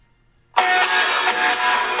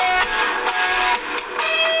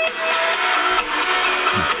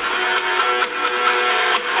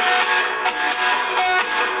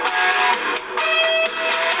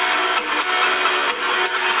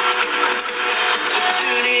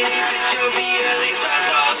Pielli's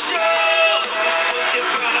baseball show. Hosted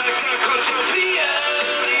by Coach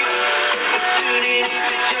Pielli. Tuning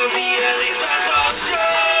into Joe Pielli's baseball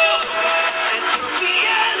show. And Joe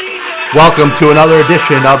Pielli. Welcome to another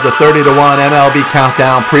edition of the 30 to 1 MLB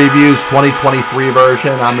Countdown Previews 2023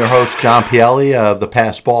 version. I'm your host, John Pielli of the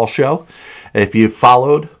Past Ball Show. If you've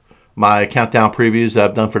followed my countdown previews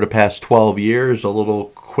that I've done for the past 12 years, a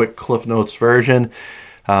little quick Cliff Notes version.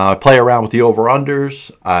 I play around with the over-unders.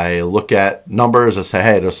 I look at numbers. I say,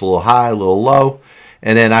 hey, this is a little high, a little low.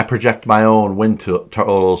 And then I project my own win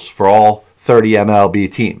totals for all 30 MLB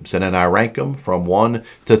teams. And then I rank them from 1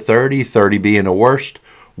 to 30, 30 being the worst,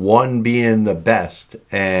 1 being the best.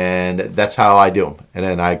 And that's how I do them. And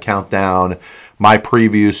then I count down my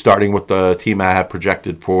previews, starting with the team I have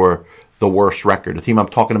projected for the worst record. The team I'm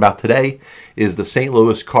talking about today is the St.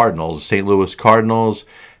 Louis Cardinals. The St. Louis Cardinals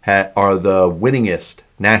are the winningest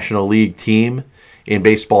National League team in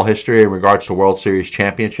baseball history in regards to World Series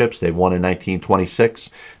championships. They've won in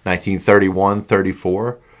 1926, 1931,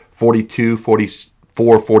 34, 42,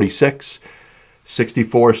 44, 46,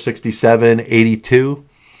 64, 67, 82,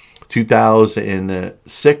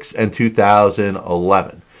 2006, and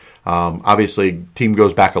 2011. Obviously, team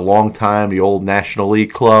goes back a long time, the old National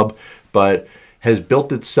League club, but has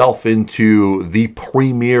built itself into the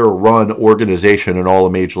premier run organization in all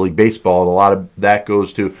of Major League Baseball. And a lot of that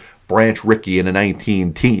goes to Branch Rickey in the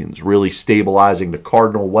 19 teens, really stabilizing the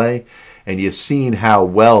Cardinal way. And you've seen how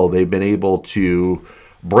well they've been able to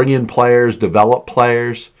bring in players, develop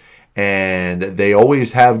players, and they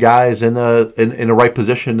always have guys in the right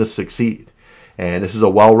position to succeed. And this is a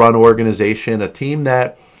well-run organization, a team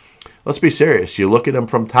that, let's be serious, you look at them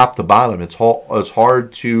from top to bottom, it's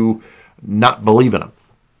hard to not believe in them.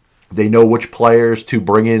 They know which players to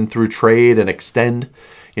bring in through trade and extend.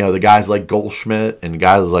 You know, the guys like Goldschmidt and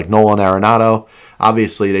guys like Nolan Arenado.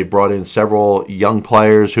 Obviously, they brought in several young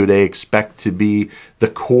players who they expect to be the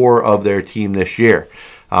core of their team this year.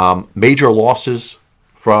 Major losses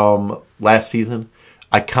from last season.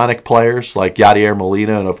 Iconic players like Yadier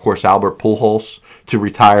Molina and, of course, Albert Pujols to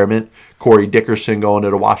retirement. Corey Dickerson going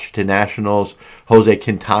to the Washington Nationals. Jose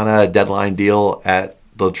Quintana, a deadline deal at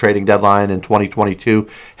the trading deadline in 2022,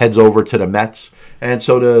 heads over to the Mets, and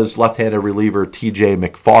so does left-handed reliever T.J.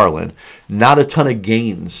 McFarland. Not a ton of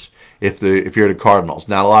gains if you're the Cardinals.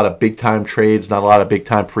 Not a lot of big-time trades, not a lot of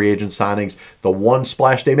big-time free agent signings. The one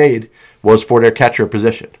splash they made was for their catcher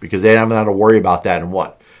position because they haven't had to worry about that in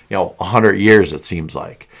 100 years it seems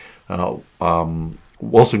like.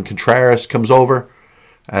 Wilson Contreras comes over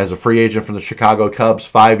as a free agent from the Chicago Cubs,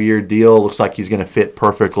 5-year deal. Looks like he's going to fit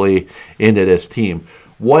perfectly into this team.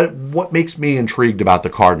 What makes me intrigued about the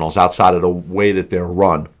Cardinals outside of the way that they're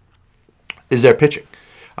run is their pitching.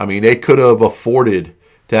 I mean, they could have afforded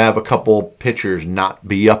to have a couple pitchers not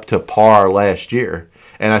be up to par last year.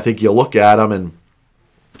 And I think you look at them and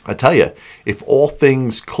I tell you, if all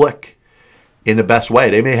things click in the best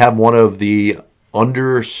way, they may have one of the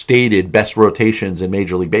understated best rotations in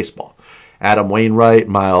Major League Baseball. Adam Wainwright,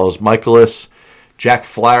 Miles Mikolas, Jack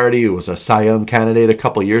Flaherty, who was a Cy Young candidate a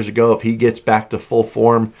couple years ago, if he gets back to full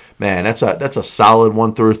form, man, that's a solid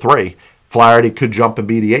 1 through 3. Flaherty could jump and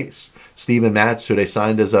be the ace. Steven Matz, who they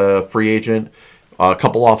signed as a free agent a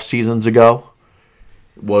couple off seasons ago,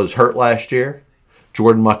 was hurt last year.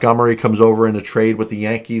 Jordan Montgomery comes over in a trade with the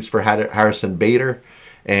Yankees for Harrison Bader.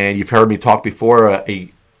 And you've heard me talk before,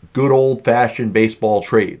 a good old-fashioned baseball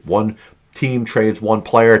trade. One team trades one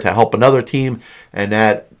player to help another team, and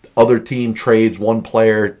that other team trades one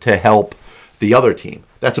player to help the other team.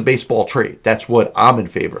 That's a baseball trade. That's what I'm in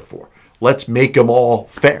favor for. Let's make them all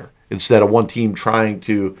fair instead of one team trying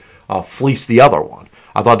to fleece the other one.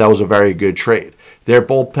 I thought that was a very good trade. Their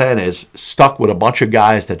bullpen is stuck with a bunch of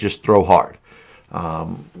guys that just throw hard.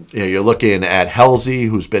 You're looking at Halsey,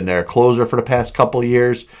 who's been their closer for the past couple of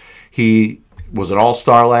years. He was an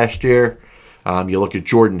all-star last year. You look at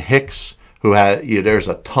Jordan Hicks, who had there's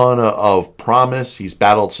a ton of promise. He's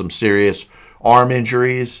battled some serious arm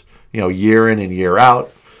injuries, year in and year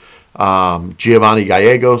out. Giovanni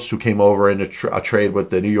Gallegos, who came over in a trade with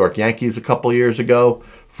the New York Yankees a couple years ago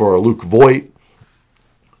for Luke Voit,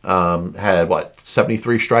 had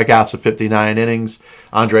 73 strikeouts of 59 innings.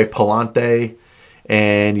 Andre Palante,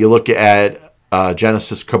 and you look at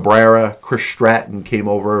Genesis Cabrera. Chris Stratton came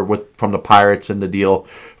over from the Pirates in the deal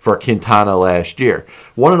for Quintana last year.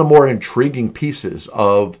 One of the more intriguing pieces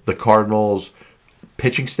of the Cardinals'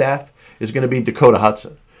 pitching staff is going to be Dakota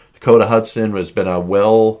Hudson. Dakota Hudson has been a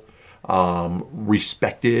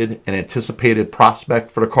respected and anticipated prospect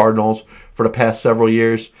for the Cardinals for the past several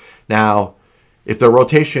years. Now, if the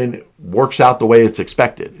rotation works out the way it's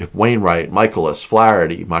expected, if Wainwright, Michaelis,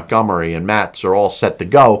 Flaherty, Montgomery, and Matz are all set to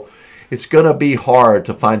go, it's going to be hard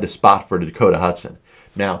to find a spot for Dakota Hudson.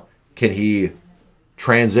 Now, can he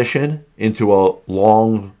transition into a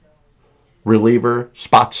long reliever,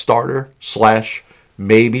 spot starter, /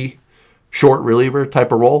 maybe short reliever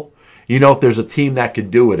type of role? If there's a team that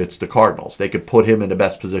could do it, it's the Cardinals. They could put him in the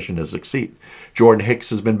best position to succeed. Jordan Hicks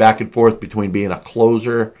has been back and forth between being a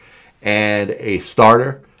closer and a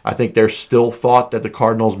starter. I think there's still thought that the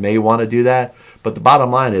Cardinals may want to do that. But the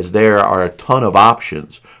bottom line is there are a ton of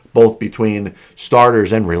options, both between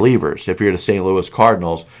starters and relievers. If you're the St. Louis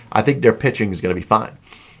Cardinals, I think their pitching is going to be fine.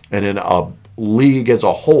 And in a league as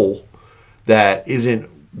a whole that isn't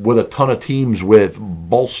with a ton of teams with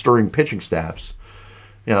bolstering pitching staffs,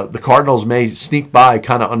 the Cardinals may sneak by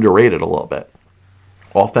kind of underrated a little bit.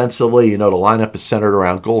 Offensively, the lineup is centered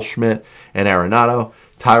around Goldschmidt and Arenado.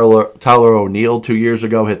 Tyler O'Neill 2 years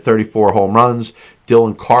ago hit 34 home runs.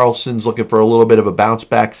 Dylan Carlson's looking for a little bit of a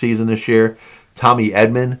bounce-back season this year. Tommy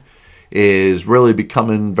Edman is really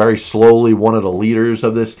becoming very slowly one of the leaders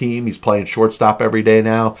of this team. He's playing shortstop every day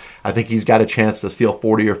now. I think he's got a chance to steal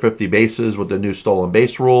 40 or 50 bases with the new stolen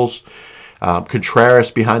base rules.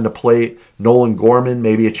 Contreras behind the plate. Nolan Gorman,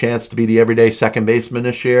 maybe a chance to be the everyday second baseman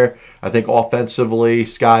this year. I think offensively,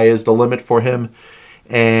 sky is the limit for him.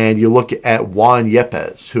 And you look at Juan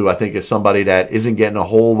Yepez, who I think is somebody that isn't getting a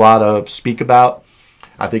whole lot of speak about.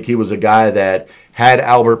 I think he was a guy that had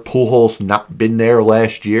Albert Pujols not been there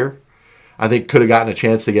last year, I think could have gotten a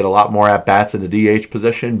chance to get a lot more at-bats in the DH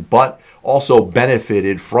position, but also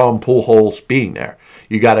benefited from Pujols being there.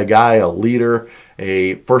 You got a guy, a leader,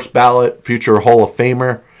 a first ballot future Hall of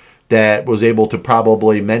Famer that was able to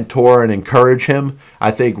probably mentor and encourage him.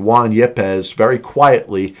 I think Juan Yepez, very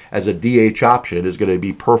quietly, as a DH option, is going to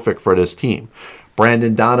be perfect for this team.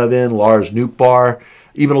 Brandon Donovan, Lars Nootbaar,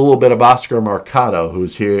 even a little bit of Oscar Mercado,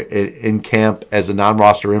 who's here in camp as a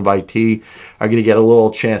non-roster invitee, are going to get a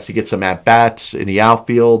little chance to get some at-bats in the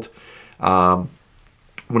outfield. When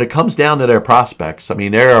it comes down to their prospects,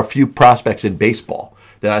 there are a few prospects in baseball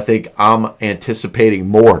that I think I'm anticipating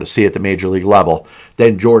more to see at the major league level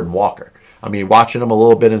than Jordan Walker. Watching him a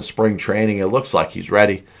little bit in spring training, it looks like he's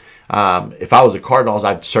ready. If I was the Cardinals,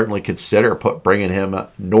 I'd certainly consider bringing him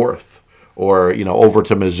north or over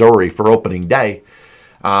to Missouri for opening day.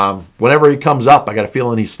 Whenever he comes up, I got a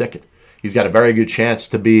feeling he's sticking. He's got a very good chance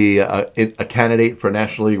to be a candidate for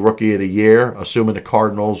National League Rookie of the Year, assuming the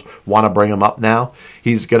Cardinals want to bring him up now.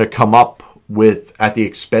 He's going to come up at the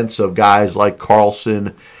expense of guys like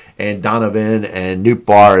Carlson and Donovan and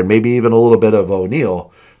Nootbaar and maybe even a little bit of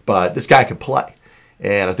O'Neill, but this guy can play.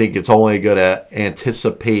 And I think it's only going to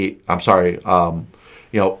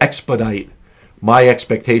expedite my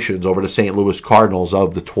expectations over the St. Louis Cardinals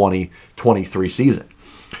of the 2023 season.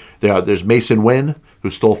 There's Mason Wynn, who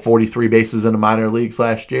stole 43 bases in the minor leagues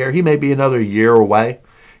last year. He may be another year away.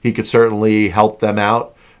 He could certainly help them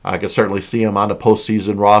out. I could certainly see him on the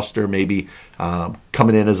postseason roster, maybe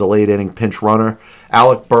coming in as a late-inning pinch runner.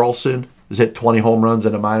 Alec Burleson has hit 20 home runs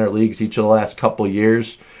in the minor leagues each of the last couple of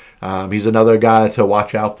years. He's another guy to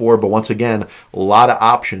watch out for. But once again, a lot of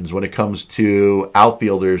options when it comes to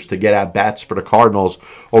outfielders to get at-bats for the Cardinals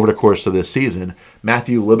over the course of this season.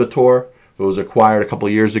 Matthew Liberatore, who was acquired a couple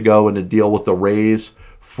of years ago in a deal with the Rays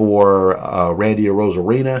for Randy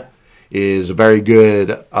Arozarena, is a very good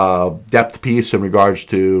depth piece in regards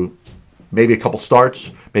to maybe a couple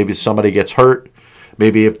starts, maybe somebody gets hurt,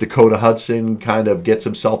 maybe if Dakota Hudson kind of gets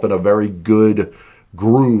himself in a very good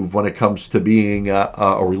groove when it comes to being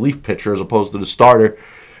a relief pitcher as opposed to the starter,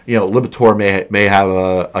 Liberatore may have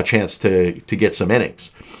a chance to get some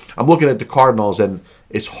innings. I'm looking at the Cardinals, and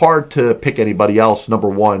it's hard to pick anybody else, number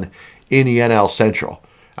one, in the NL Central.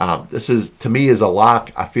 This is, to me, is a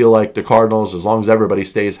lock. I feel like the Cardinals, as long as everybody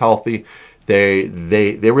stays healthy, they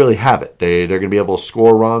really have it. They're going to be able to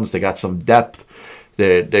score runs. They got some depth.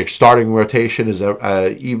 Their starting rotation is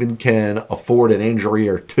even can afford an injury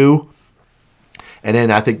or two. And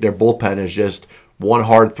then I think their bullpen is just one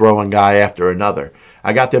hard throwing guy after another.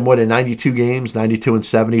 I got them winning 92 games,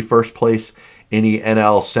 92-70, first place in the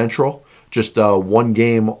NL Central. Just one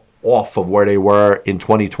game off of where they were in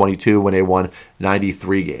 2022 when they won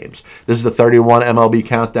 93 games. This is the 31 MLB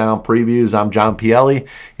Countdown Previews. I'm John Pielli.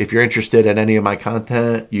 If you're interested in any of my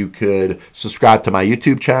content, you could subscribe to my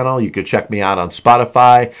YouTube channel. You could check me out on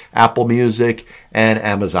Spotify, Apple Music, and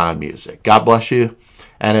Amazon Music. God bless you.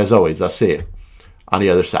 And as always, I'll see you on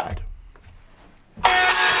the other side.